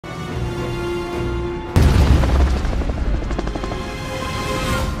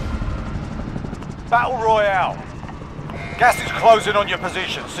Battle Royale. Gas is closing on your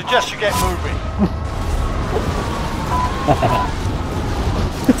position. Suggest you get moving.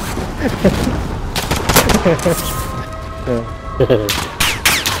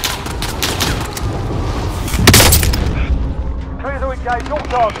 Clear to engage all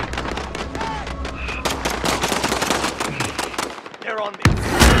targets. They're on me.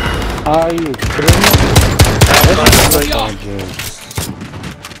 Are you kidding me?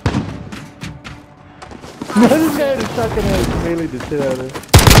 This guy is fucking like melee the shit out of it.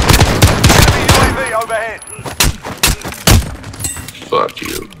 Enemy UAV overhead. Fuck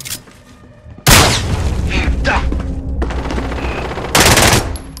you.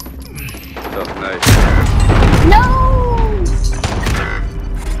 Oh, nice. No!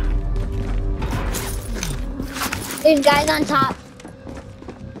 There's guys on top.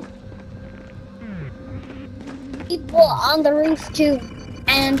 People on the roof too.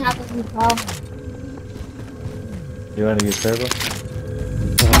 And on top of me, Paul. You wanna get turbo?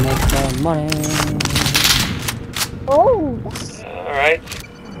 Wanna make some money. Oh! Alright.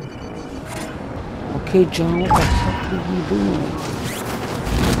 Okay, John, what the fuck are you doing?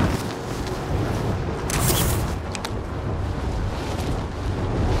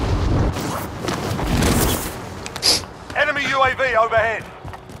 Enemy UAV overhead.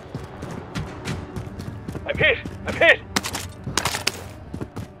 I'm hit. I'm hit.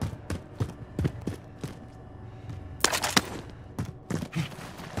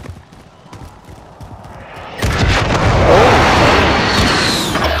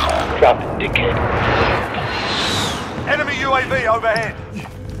 Drop it, dickhead. Enemy UAV overhead.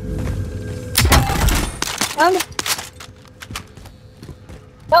 Found it.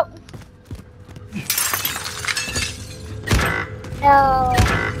 Oh. No.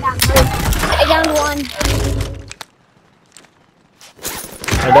 I downed one.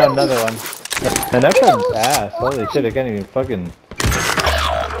 I got another one. And that one's ass. Holy shit, I can't even fucking... I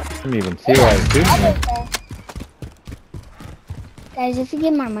didn't even see why I was shooting me. Guys, if you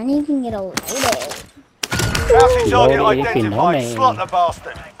get more money, you can get a loader. Bounty target Lordy, if you know identified. me. Slot the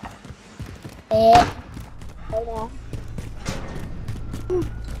bastard.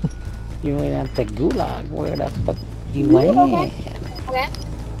 You ain't at the gulag. Where the fuck you at? Okay.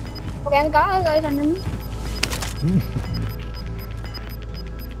 Okay, I got guys under me.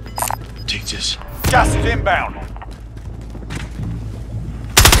 Take this. Gas is inbound.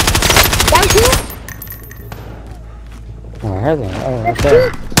 Down two. Where are they? Oh, right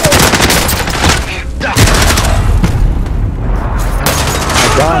there. I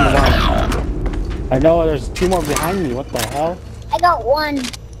downed one. I know there's two more behind me. What the hell? I got one.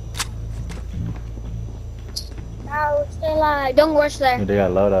 No, stay alive. Don't rush there. They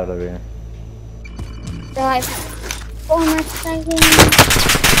got loadout over here. They're like 4 more seconds.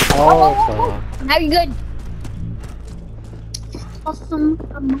 Oh, Now you're good. Awesome.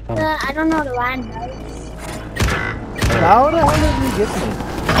 I don't know the land, though. How the hell did you get me?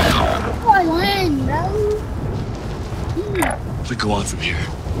 Oh, I land, bro. We go on from here.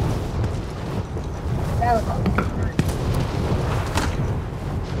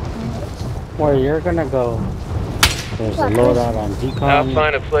 where you're gonna go? There's a loadout on decon. I'll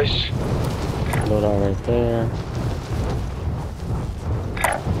find a place. Loadout right there.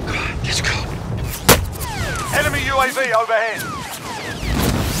 Let's go. Enemy UAV overhead.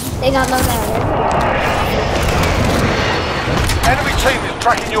 They got loadout. Enemy team is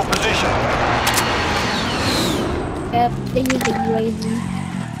tracking your position. Yep, they use the UAV.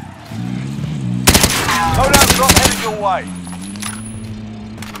 Loadout drop headed your way.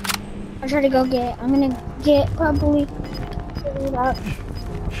 I'll try to go get it. I'm gonna get probably loadout.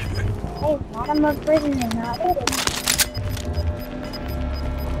 Hey, not I'm a prisoner, not it.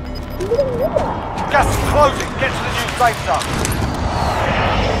 Gas is closing. Get to the new safe zone.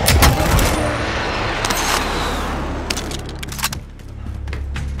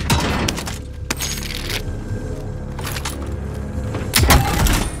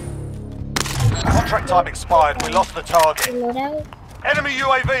 Contract time expired. We lost the target. Loadout. Enemy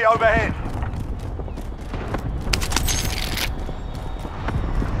UAV overhead.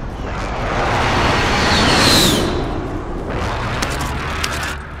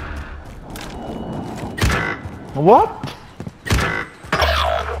 What?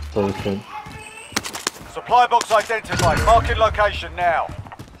 Bullshit. Supply box identified. Marking location now.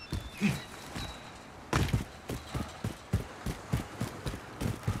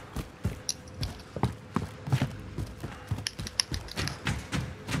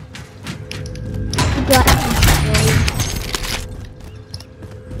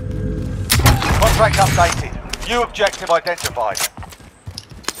 Contract updated. New objective identified.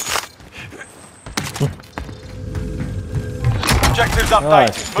 Objectives Oh,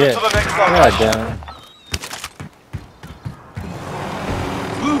 updated. Move shit. to the next God location. damn it.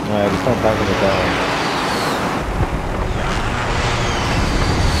 Alright, let's not talk about that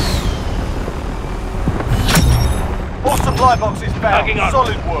All supply boxes found. Tagging on.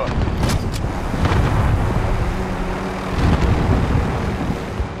 Solid work.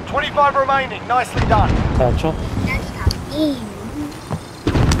 25 remaining. Nicely done. Satchel. That's not me.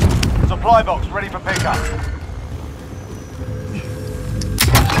 Supply box ready for pickup.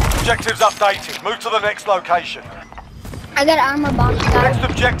 Objectives updated. Move to the next location. I got an armor box, Next guys.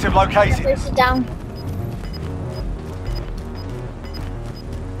 objective located. Place it down.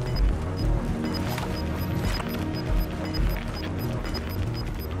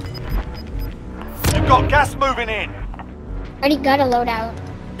 You've got gas moving in. Already got a loadout.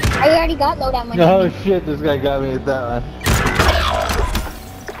 I already got loadout money. one. Oh shit, this guy got me with that one.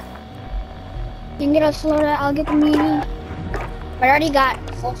 You can get us loadout, I'll get the mini. But I already got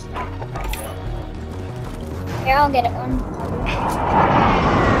full stuff. Here, I'll get it one.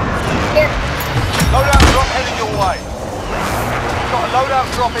 Here. Loadout drop heading your way. Got a loadout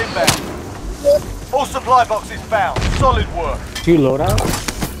drop inbound. All supply boxes found. Solid work. You loadout?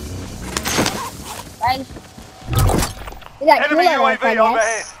 Right. We got two Enemy loadouts, UAV I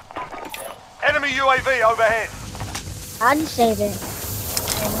overhead. guess. Enemy UAV overhead. I'll just save it.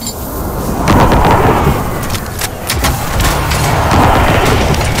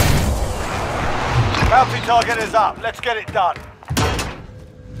 Bounty target is up. Let's get it done.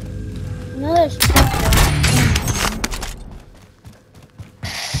 Another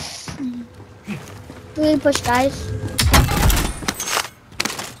really push, guys.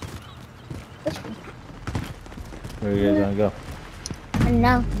 Push me. Where you guys gonna go? I don't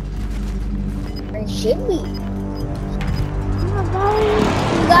know. Where should we? Oh my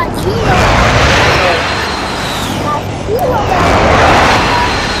god. We got Kilo.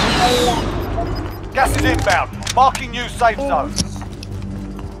 Gas is inbound. Marking new safe zone.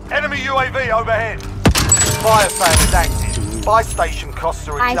 Enemy UAV overhead. Fire sale is active. Buy station costs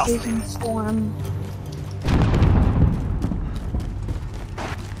are I adjusted. season storm.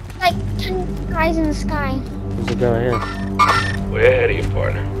 Like 10 guys in the sky. There's a guy here. Way ahead of you,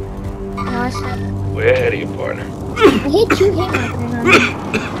 partner. No, it's not. Way ahead of you, partner. I hit you, hit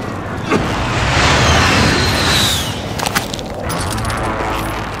my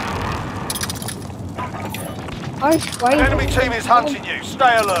I swear. An enemy team is hunting you.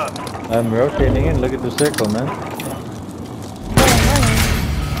 Stay alert. I'm rotating in, look at the circle, man.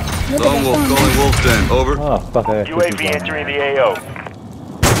 Lone Wolf calling Wolf Den. Over. Oh, fuck, I got UAV cookies on entering me. the AO.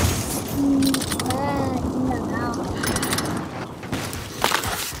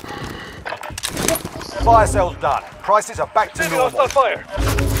 Fire sale's done. Prices are back to normal. fire.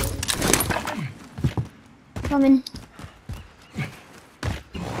 Coming.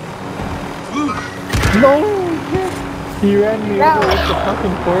 No! He ran me over with the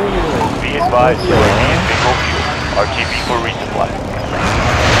fucking four-wheeler. Be advised, UAV is bingo fuel. RTB for resupply.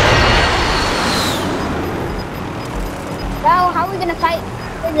 Well, how are we gonna fight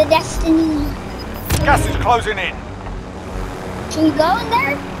for the destiny? Gas is closing in. Should we go in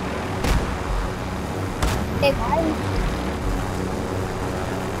there? Okay, bye.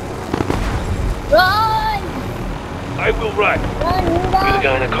 Run! I will run. Run, Rudolph! Be the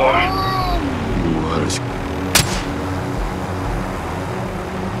guy in the car. Run!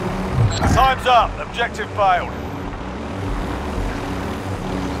 Time's up. Objective failed.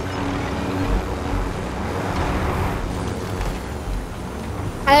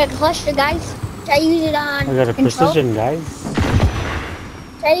 I got a cluster, guys. Try to use it on I got a control. precision, guys.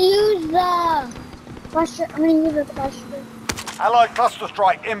 Try to use the cluster. I'm gonna use the cluster. Allied cluster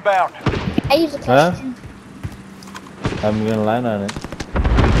strike inbound. I use the Huh? cluster. I'm gonna land on it.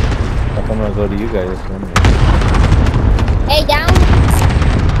 I'm gonna go to you guys. Hey, down.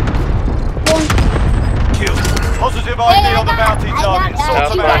 One. Kill. Positive Hey, ID on the bounty I target. got Sort South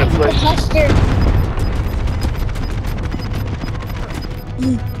them you side out. of guys the place. cluster.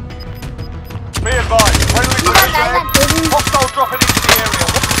 Be advised. Friendly You got cruiser that ahead. business? Hostile dropping into the area.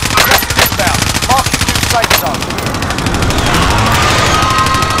 Gas is inbound. Marking new safe zone.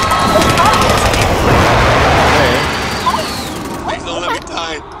 Please don't let me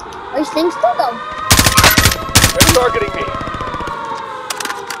die. Those things still go. They're targeting me.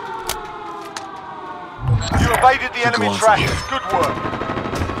 You evaded the enemy trackers. Good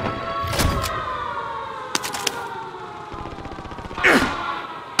work.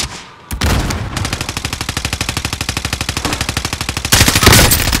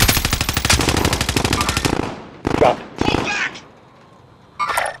 Drop.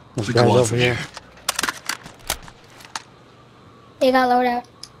 There's guys over here. They got loadout.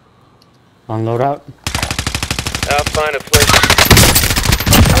 On loadout. I'll find a place.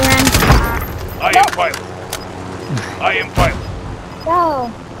 Around. I am pilot. I am pilot.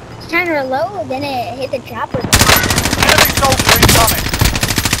 Yo. It's trying to reload, then it hit the chopper. Enemy soldier incoming.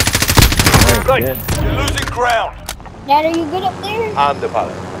 Oh, shit. You're losing ground. Dad, are you good up there? I'm the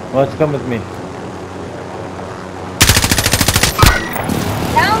pilot. Let's come with me.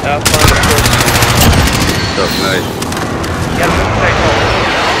 Down? I'll find a place. Tough night. Get them safe home.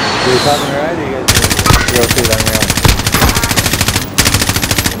 Do you talking right? Or you guys go through it on your own?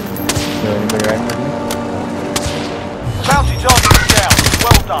 Is anybody riding with me? Bounty target is down.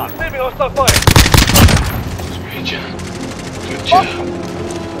 Well done. Leave me, I'll stop fire. Good job. Good job.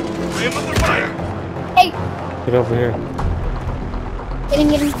 Aim under fire. Hey, Get over here.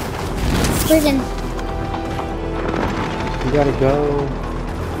 get him. Prison. You gotta go.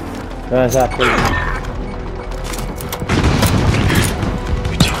 That's after.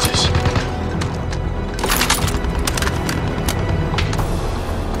 We take this.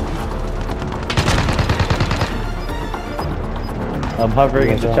 I'm hovering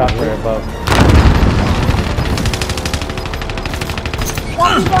at the chopper above.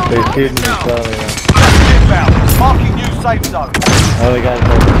 They're shooting me slowly. Gas inbound. Marking new safe zone. Oh, the guy's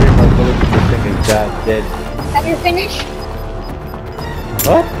like 3 more bullets. This thing is dead. Have you finished?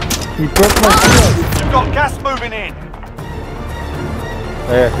 What? He broke my shield. You've got gas moving in.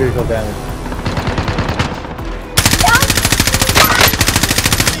 There, critical damage.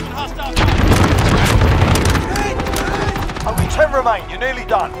 Only 10 remain. You're nearly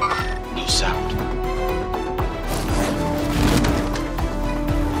done. No sound.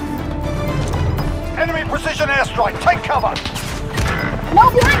 Enemy precision airstrike. Take cover. No,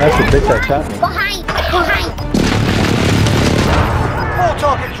 behind. That's the bitch that shot me. Behind. 4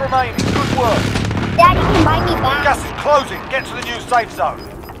 targets remaining. Good work. Dad, you can buy me back. Gas is closing. Get to the new safe zone.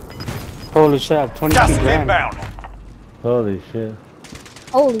 Holy shit, I have 22 Gas is grand. inbound. Holy shit.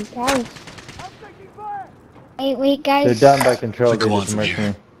 Holy cow. Wait, guys. They're down by control. They Go on just from merged here.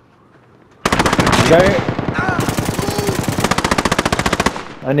 me. Got it.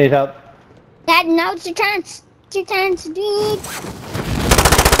 I need help. Dad, now it's your chance. It's your chance, dude.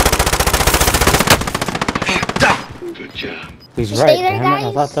 Good job. He's You right, stay there, damn it. I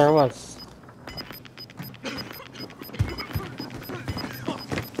guys? thought there was.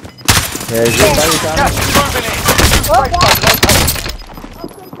 Yeah, is your buddy down? Gas is moving in. Oh, Safe Dad. zone located.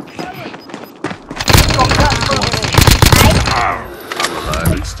 Got gas moving in. I'm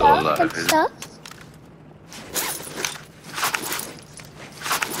alive and still alive. Good stuff.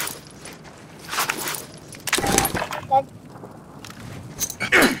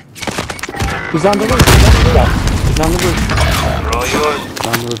 He's on the roof. He's on the roof. They're all yours. He's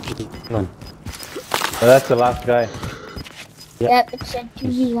on the roof. Chilling. Oh, that's the last guy. Yep, it's a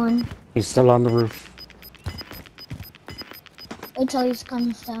 2v1. He's still on the roof. Wait till he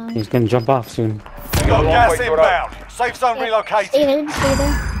comes down. He's gonna jump off soon. You got gas inbound. Safe zone Stay relocated. there, stay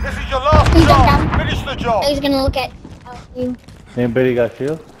there. This is your last He's chance. down. Finish the job. He's gonna look at you. Anybody got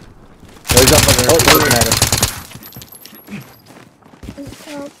shield? Oh, he's up on the roof looking at him.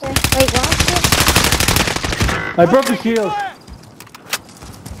 Wait, what? I broke the shield.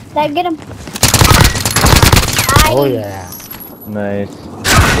 Dad, get him. Oh yeah. Nice. Pick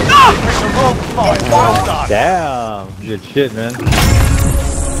the wrong fight. Well done. Damn. Good shit, man.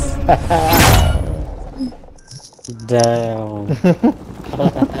 Damn.